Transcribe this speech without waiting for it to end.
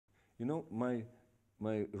You know, my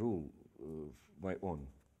rule, my own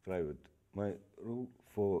private, my rule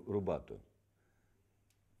for rubato.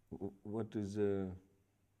 What is the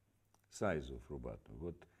size of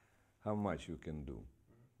rubato? How much you can do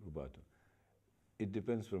rubato? It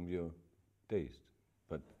depends from your taste,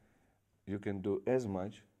 but you can do as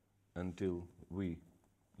much until we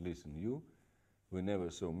listen you. We never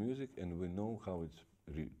saw music and we know how it's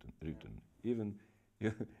written. Even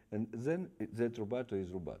and then that rubato is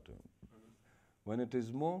rubato. When it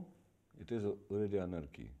is more, it is already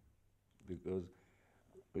anarchy, because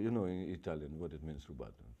you know in Italian what it means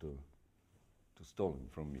rubato, to stolen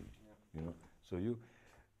from me. Yeah. You know, so you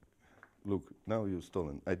look now you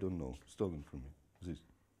stolen. I don't know, stolen from me. This,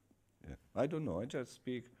 yeah. I don't know. I just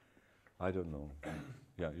speak. I don't know.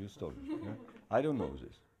 Yeah, you stolen. Yeah? I don't know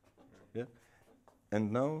this. Yeah,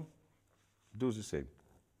 and now do the same.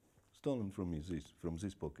 Stolen from me this, from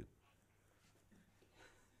this pocket.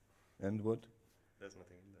 And what? There's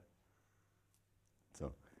nothing in there.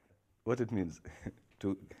 So, what it means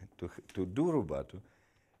to do rubato,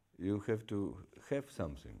 you have to have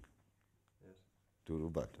something. Yes. To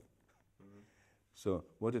rubato. So,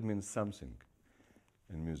 what it means something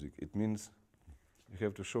in music? It means you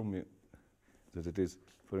have to show me that it is,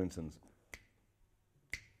 for instance,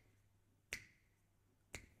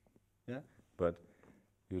 yeah, but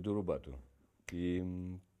you do rubato,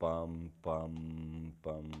 pim, pam, pam,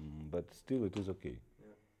 pam, but still it is okay.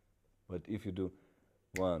 Yeah. But if you do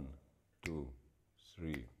 1, 2,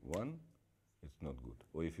 3, 1, it's not good.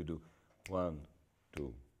 Or if you do 1,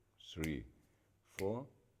 2, 3, 4,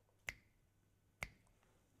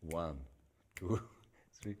 1, 2,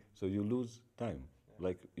 3, so you lose time. Yeah.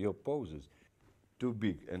 Like your poses, too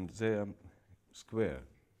big, and they are square,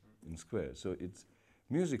 in square. So it's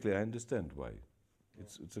musically, I understand why.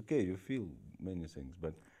 It's okay. You feel many things,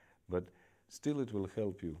 but still, it will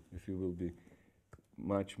help you if you will be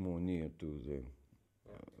much more near to the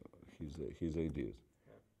his ideas.